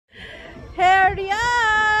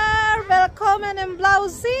Willkommen im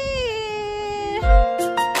Blausee!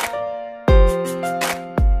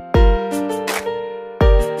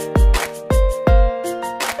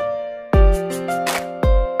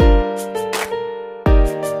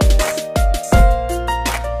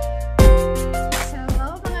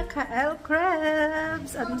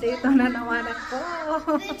 Andito na naman ako.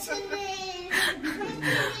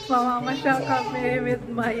 Mamamasyal kami with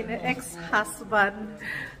my ex-husband.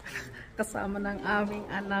 Kasama ng aming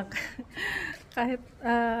anak. Kahit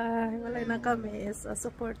wala na kami,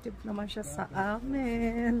 supportive naman siya sa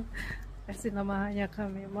amin. Kasi sinamahan niya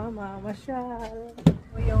kami mamamasyal.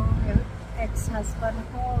 Yung ex-husband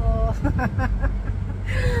ko.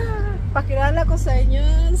 Pakilala ko sa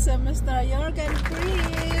inyo si Mr. Jürgen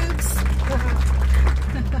Kriegs.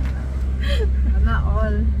 Na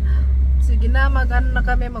all. Sige na, mag-ano na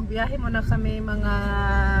kami, magbiyahe muna kami mga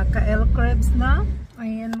ka-L crabs na.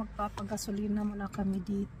 Ayan, magpapagasolina muna kami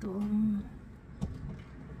dito.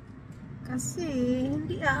 Kasi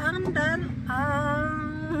hindi aandal ang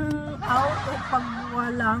auto pag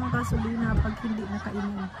walang gasolina, pag hindi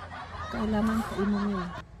nakainom. Kailangan kainumin.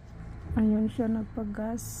 Ayan siya,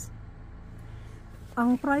 nagpag-gas.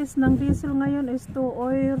 Ang price ng diesel ngayon is 2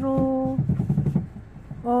 euro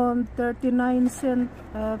 39 cent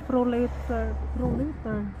per liter.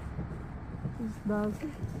 Is that?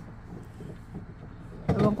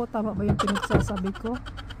 Ewan ko, tama ba yung pinagsasabi ko?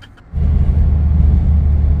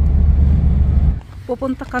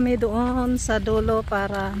 Pupunta kami doon sa dulo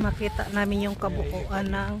para makita namin yung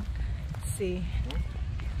kabuuan ng sea.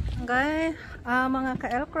 Okay, mga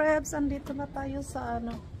ka-L crabs, andito na tayo sa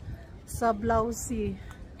sa Blausee.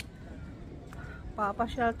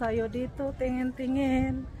 Papasyal tayo dito,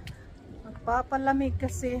 tingin-tingin. Magpapalamig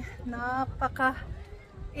kasi napaka-init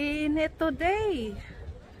today.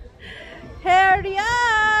 Here we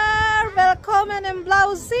are! Welcome in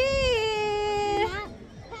Blausee!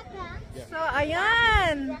 So,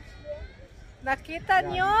 ayan. Nakita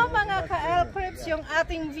nyo mga ka-L crabs yung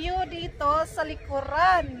ating view dito sa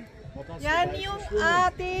likuran. Yan yung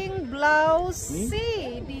ating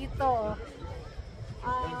Blausee dito.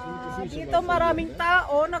 Dito maraming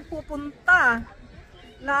tao nagpupunta.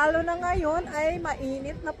 Lalo na ngayon ay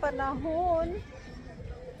mainit na panahon.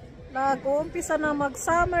 Nag-uumpisa na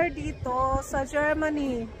mag-summer dito sa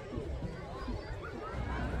Germany.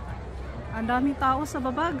 Ang daming tao sa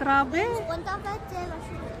baba, grabe.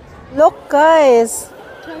 Look guys,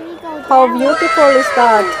 how beautiful is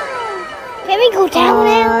that? Can we go down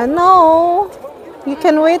there? No. You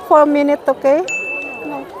can wait for a minute, okay?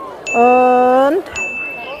 No. And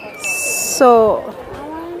so,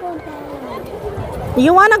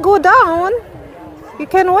 you wanna go down? You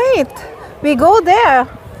can wait. We go there.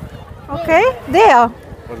 Okay? There.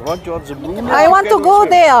 I want to go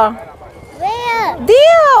there. Where?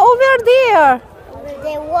 There, over there.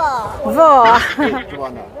 There was.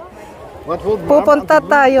 Pupunta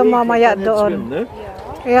tayo mamaya doon.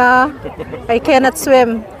 Yeah, I cannot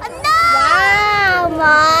swim. Wow,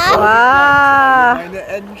 Mom. Wow.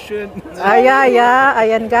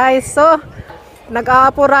 Ayan guys. So,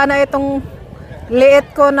 nag-aapura na itong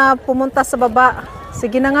liit ko na pumunta sa baba.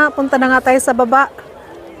 Sige na nga, punta na nga tayo sa baba.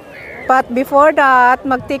 But before that,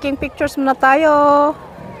 mag-taking pictures muna tayo.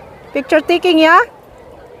 Picture taking, yeah?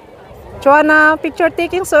 Joanna, picture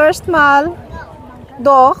taking first, mal.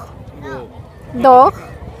 Doch.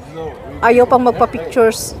 Ayaw pang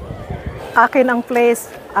magpa-pictures. Akin ang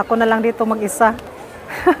place. Ako na lang dito mag-isa.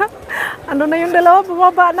 Ano na yung dalawa?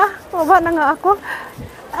 Bumaba na. Bumaba na nga ako.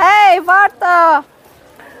 Hey, Barta!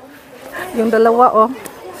 Yung dalawa, oh.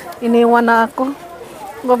 Iniwan na ako.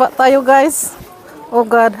 Baba tayo, guys. Oh,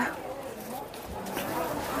 God.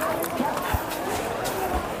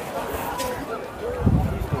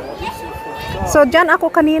 So, dyan ako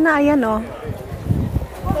kanina. Ayan, oh.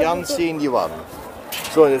 Ganz sehen die Wand.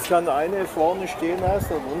 So, und jetzt kann der eine vorne stehen, hast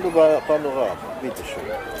ein wunderbares Panorama. Bitte schön.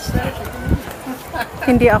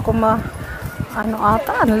 Hindi ako ano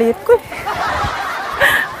ata, ang liit ko.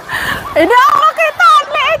 Hindi ako makita, ang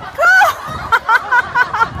liit ko.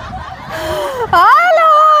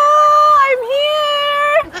 Hello, I'm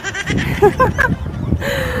here.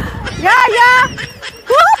 Yeah.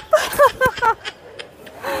 Whoop.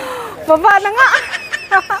 Baba na nga.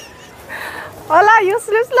 Wala,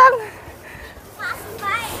 useless lang.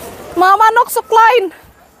 Mama nok so klein.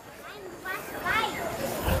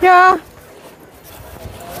 Ja.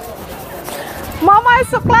 Mama is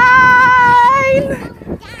so klein.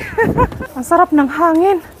 Ang sarap ng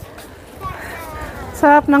hangin.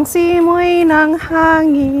 Sarap ng simoy ng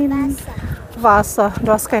hangin. Wasser,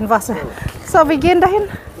 du hast kein Wasser. So, wir gehen dahin.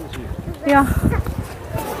 Ja.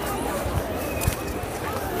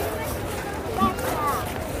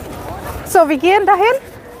 So, wir gehen dahin?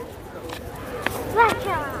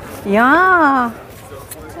 Wasser. Ja.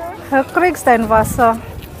 Du kriegst dein Wasser.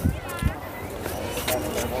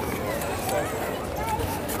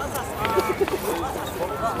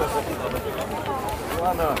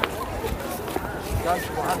 Johanna, kannst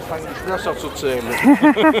du mal anfangen, die Schlösser zu zählen?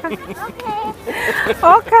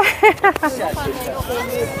 Okay.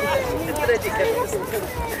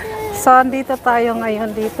 So, andito tayo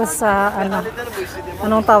ngayon dito sa,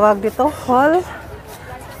 anong tawag dito? Hall?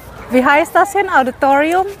 Wie heißt das hin?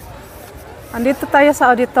 Auditorium? Andito tayo sa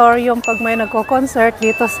auditorium pag may nagko-concert.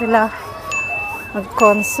 Dito sila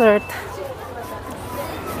nag-concert.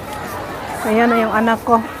 Ayan na yung anak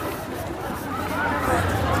ko.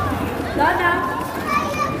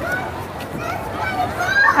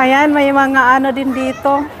 Ayan, may mga ano din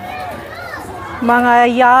dito. Mga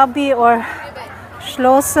yabi or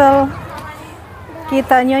schlossel.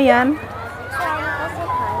 Kita nyo yan?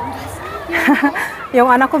 Yung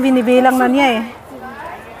anak ko binibilang na niya eh.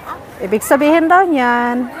 Ibig sabihin daw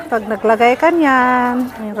niyan, pag naglagay ka niyan,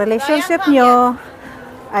 yung relationship nyo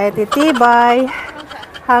ay titibay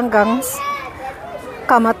hanggang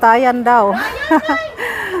kamatayan daw.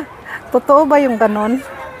 Totoo ba yung ganon?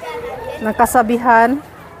 Nagkasabihan.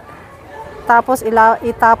 Tapos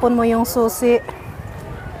itapon mo yung susi.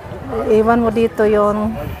 Iwan mo dito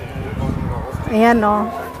yung ayan o.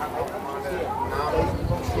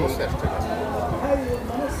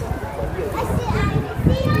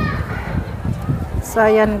 So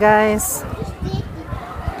ayan guys.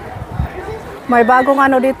 May bagong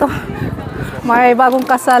ano dito. May bagong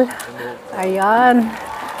kasal. Ayan.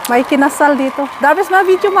 May kinasal dito. Darf ich mal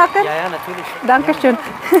Video machen? Ja, natürlich. Dankeschön.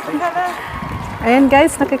 Ayan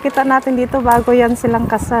guys, nakikita natin dito bago yan silang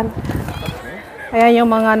kasal. Ayan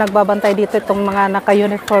yung mga nagbabantay dito, itong mga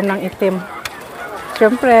naka-uniform ng itim.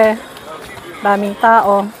 Siyempre, daming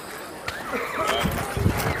tao.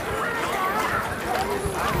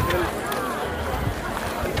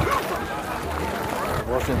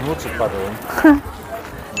 Wo ist denn Mutzepaddel?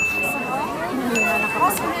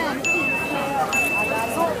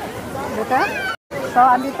 Dito? So,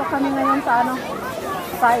 andito kami ngayon sa ano?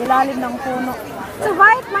 Sa ilalim ng puno.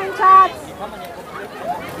 Survive, my chat!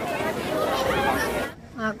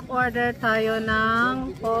 Nag-order tayo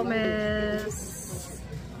ng pommes.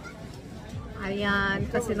 Ayan,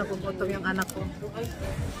 kasi nagugutom yung anak ko.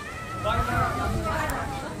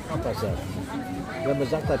 Pass auf. Wenn man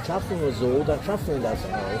sagt, das schaffen wir so, dann schaffen wir das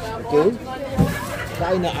auch. Okay?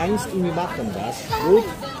 Keine Angst, wir machen das. Gut?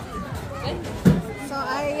 So,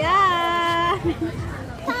 ayan!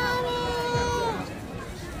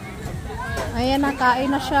 Ayan na,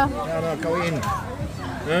 kain na siya. Ja, na, kain.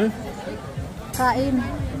 Hm? Kain.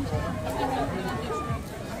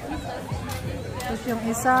 Tapos yung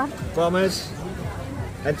isa, Pommes.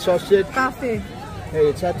 Ein Sausage. kafe.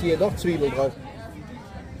 Hey, jetzt hat hier noch Zwiebel drauf.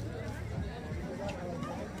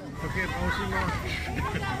 Okay, brauchst du noch?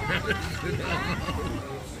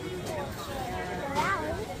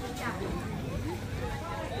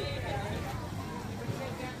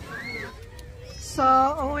 So,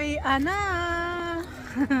 uwi na.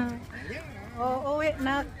 Uuwi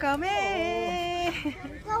na kami.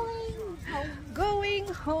 Going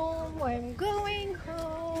home. I'm going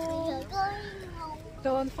home.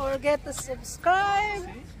 Don't forget to subscribe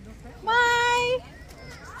my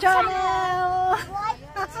channel.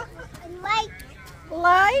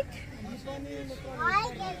 Like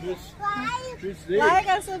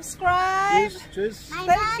and subscribe. Tschüss.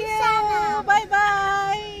 Thank you. Bye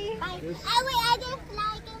bye.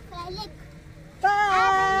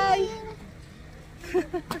 Bye.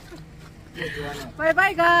 Bye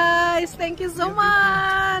bye guys. Thank you so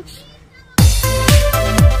much.